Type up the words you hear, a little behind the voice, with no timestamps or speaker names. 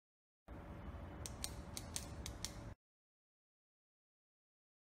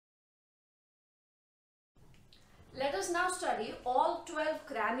us now study all 12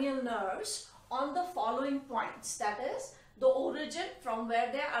 cranial nerves on the following points. That is, the origin from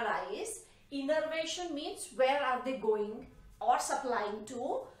where they arise, innervation means where are they going or supplying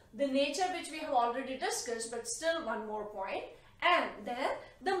to, the nature which we have already discussed but still one more point, and then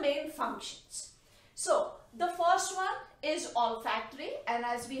the main functions. So the first one is olfactory, and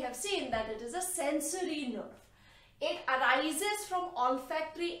as we have seen that it is a sensory nerve. It arises from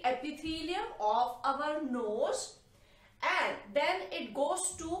olfactory epithelium of our nose and then it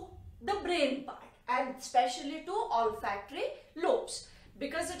goes to the brain part and especially to olfactory lobes.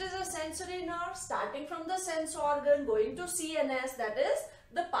 Because it is a sensory nerve starting from the sense organ going to CNS, that is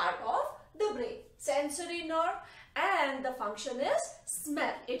the part of the brain. Sensory nerve, and the function is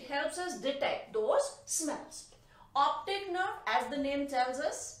smell. It helps us detect those smells. Optic nerve, as the name tells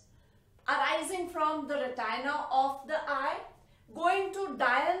us, arising from the retina of the eye, going to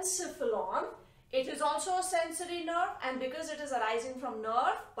diencephalon. It is also a sensory nerve, and because it is arising from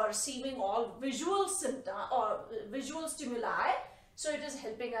nerve perceiving all visual symptom or visual stimuli, so it is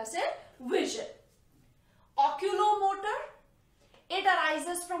helping us in vision. Oculomotor, it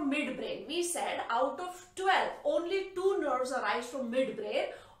arises from midbrain. We said out of 12, only 2 nerves arise from midbrain,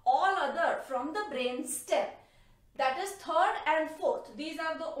 all other from the brain stem. That is 3rd and 4th. These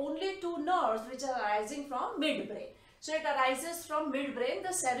are the only 2 nerves which are arising from midbrain. So it arises from midbrain,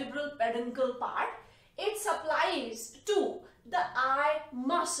 the cerebral peduncle part. It supplies to the eye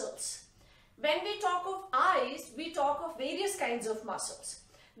muscles. When we talk of eyes, we talk of various kinds of muscles.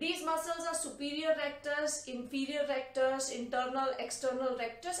 These muscles are superior rectus, inferior rectus, internal, external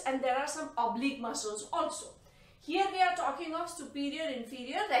rectus, and there are some oblique muscles also. Here we are talking of superior,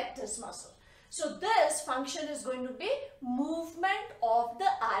 inferior rectus muscle. So this function is going to be movement of the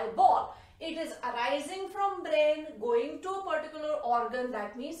eyeball. It is arising from brain, going to a particular organ,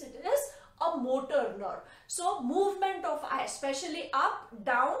 that means it is a motor nerve. So movement of eye, especially up,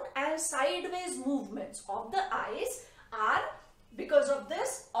 down and sideways movements of the eyes are because of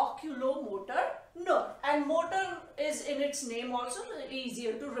this oculomotor nerve. And motor is in its name also,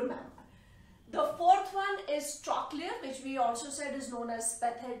 easier to remember. The 4th one is trochlear, which we also said is known as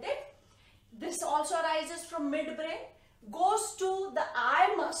pathetic. This also arises from midbrain, goes to the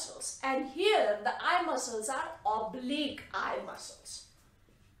eye muscles, and here the eye muscles are oblique eye muscles.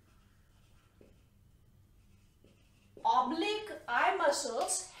 Oblique eye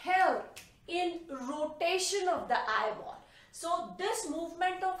muscles help in rotation of the eyeball. So this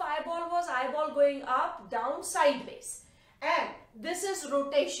movement of eyeball was eyeball going up, down, sideways, and this is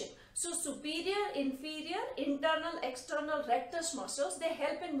rotation. So superior, inferior, internal, external rectus muscles, they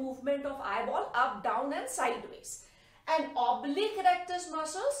help in movement of eyeball up, down and sideways. And oblique rectus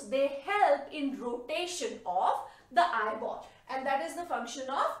muscles, they help in rotation of the eyeball, and that is the function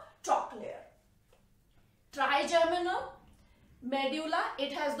of trochlear. Trigeminal medulla,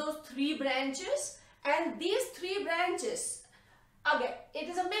 it has those 3 branches, and these 3 branches, again, it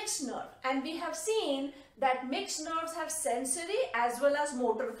is a mixed nerve, and we have seen that mixed nerves have sensory as well as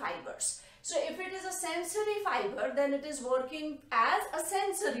motor fibers. So if it is a sensory fiber, then it is working as a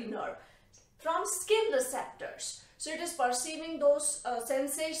sensory nerve from skin receptors. So it is perceiving those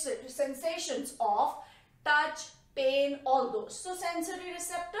sensations of touch, pain, all those. So sensory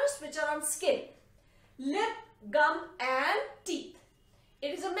receptors which are on skin, lip, gum and teeth.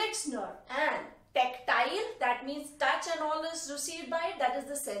 It is a mixed nerve. And tactile, that means touch and all is received by it, that is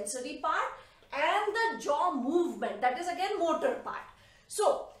the sensory part, and the jaw movement, that is again motor part.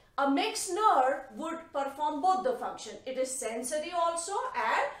 So a mixed nerve would perform both the function. It is sensory also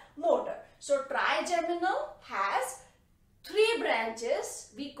and motor. So trigeminal has 3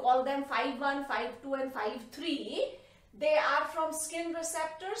 branches. We call them 5-1, 5-2 and 5-3. They are from skin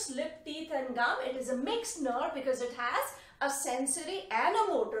receptors, lip, teeth and gum. It is a mixed nerve because it has a sensory and a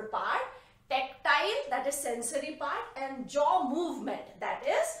motor part. Tactile, that is sensory part, and jaw movement, that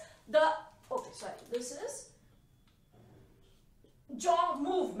is the, this is jaw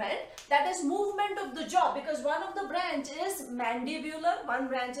movement, that is movement of the jaw, because one of the branch is mandibular, one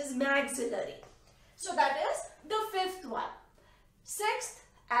branch is maxillary. So that is the 5th one. 6th,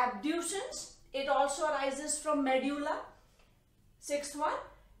 abducens, it also arises from medulla. 6th one,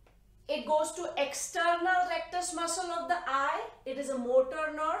 it goes to external rectus muscle of the eye. It is a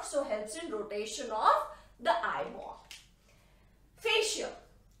motor nerve, so helps in rotation of the eyeball. Facial,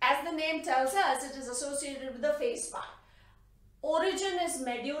 as the name tells us, it is associated with the face part. Origin is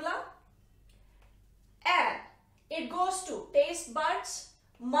medulla, and it goes to taste buds,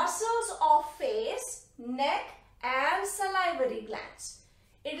 muscles of face, neck and salivary glands.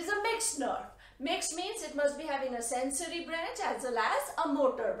 It is a mixed nerve. Mixed means it must be having a sensory branch as well as a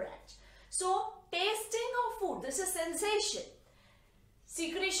motor branch. So tasting of food, this is sensation,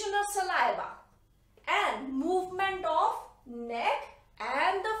 secretion of saliva, and movement of neck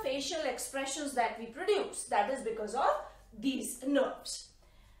and the facial expressions that we produce. That is because of these nerves.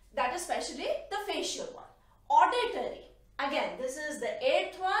 That is especially the facial one. Auditory. Again, this is the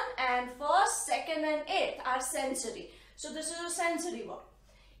 8th one, and 1st, 2nd and 8th are sensory. So this is a sensory one.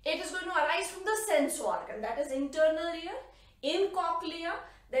 It is going to arise from the sense organ, that is internal ear. In cochlea,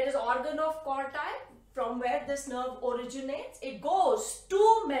 there is organ of corti, from where this nerve originates. It goes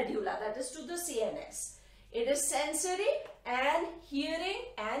to medulla, that is to the CNS. It is sensory and hearing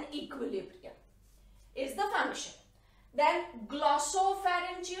and equilibrium is the function. Then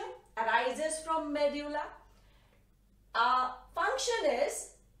glossopharyngeal arises from medulla. Function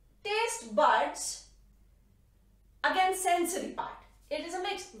is taste buds, again sensory part. It is a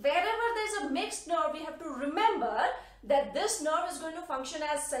mix. Wherever there is a mixed nerve, we have to remember that this nerve is going to function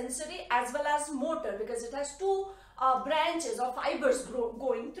as sensory as well as motor, because it has two branches or fibers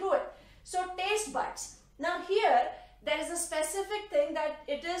going through it. So taste buds. Now here there is a specific thing that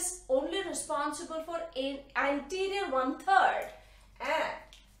it is only responsible for anterior 1/3, and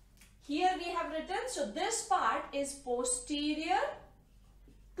here we have written, so this part is posterior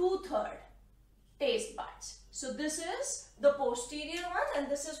 2/3 taste buds. So this is the posterior one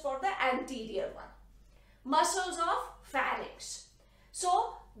and this is for the anterior one. Muscles of pharynx.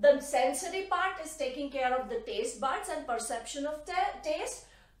 So the sensory part is taking care of the taste buds and perception of taste.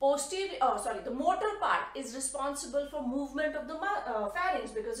 The motor part is responsible for movement of the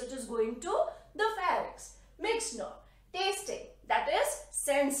pharynx, because it is going to the pharynx. Mixed nerve. Tasting, that is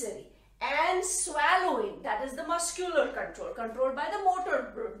sensory. And swallowing, that is the muscular control, controlled by the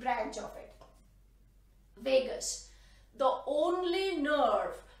motor branch of it. Vagus, the only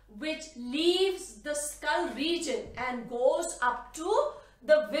nerve which leaves the skull region and goes up to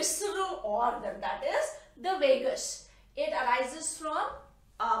the visceral organ, that is the vagus. It arises from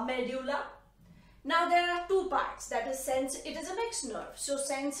medulla. Now there are two parts, that is it is a mixed nerve. So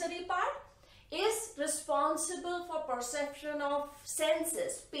sensory part is responsible for perception of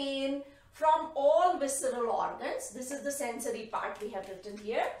senses, pain from all visceral organs. This is the sensory part we have written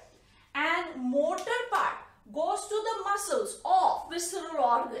here. And motor part goes to the muscles of visceral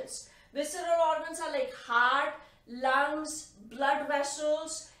organs. Visceral organs are like heart, lungs, blood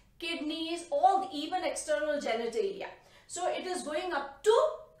vessels, kidneys, all, even external genitalia. So it is going up to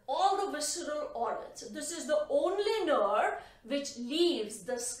all the visceral organs. This is the only nerve which leaves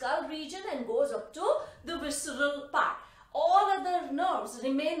the skull region and goes up to the visceral part. All other nerves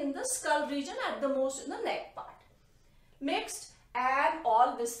remain in the skull region, at the most in the neck part. Mixed, and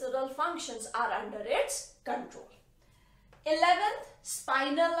all visceral functions are under its control. 11th,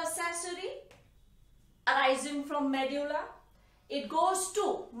 spinal accessory arising from medulla. It goes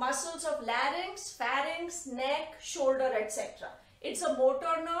to muscles of larynx, pharynx, neck, shoulder, etc. It's a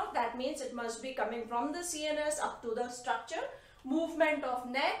motor nerve, that means it must be coming from the CNS up to the structure. Movement of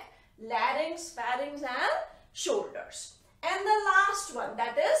neck, larynx, pharynx and shoulders. And the last one,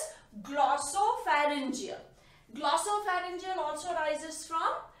 that is glossopharyngeal. Glossopharyngeal also arises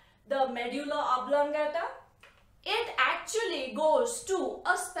from the medulla oblongata. It actually goes to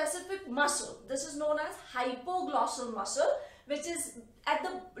a specific muscle. This is known as hypoglossal muscle, which is at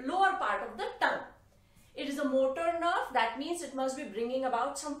the lower part of the tongue. It is a motor nerve, that means it must be bringing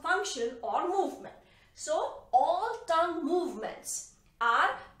about some function or movement. So all tongue movements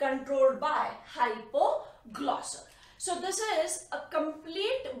are controlled by hypoglossal. So this is a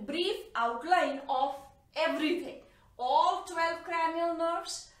complete brief outline of everything. All 12 cranial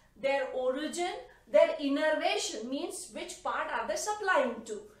nerves, their origin, their innervation, means which part are they supplying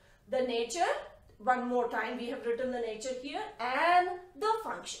to. The nature, one more time we have written the nature here, and the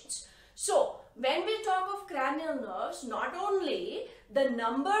functions. So when we talk of cranial nerves, not only the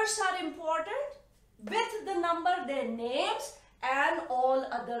numbers are important, with the number their names and all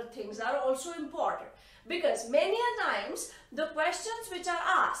other things are also important. Because many a times the questions which are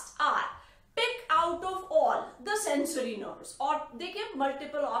asked are, pick out of all the sensory nerves, or they give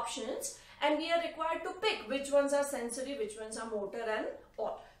multiple options and we are required to pick which ones are sensory, which ones are motor and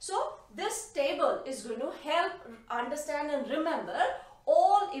all. So this table is going to help understand and remember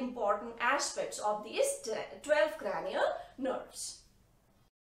all important aspects of these 12 cranial nerves.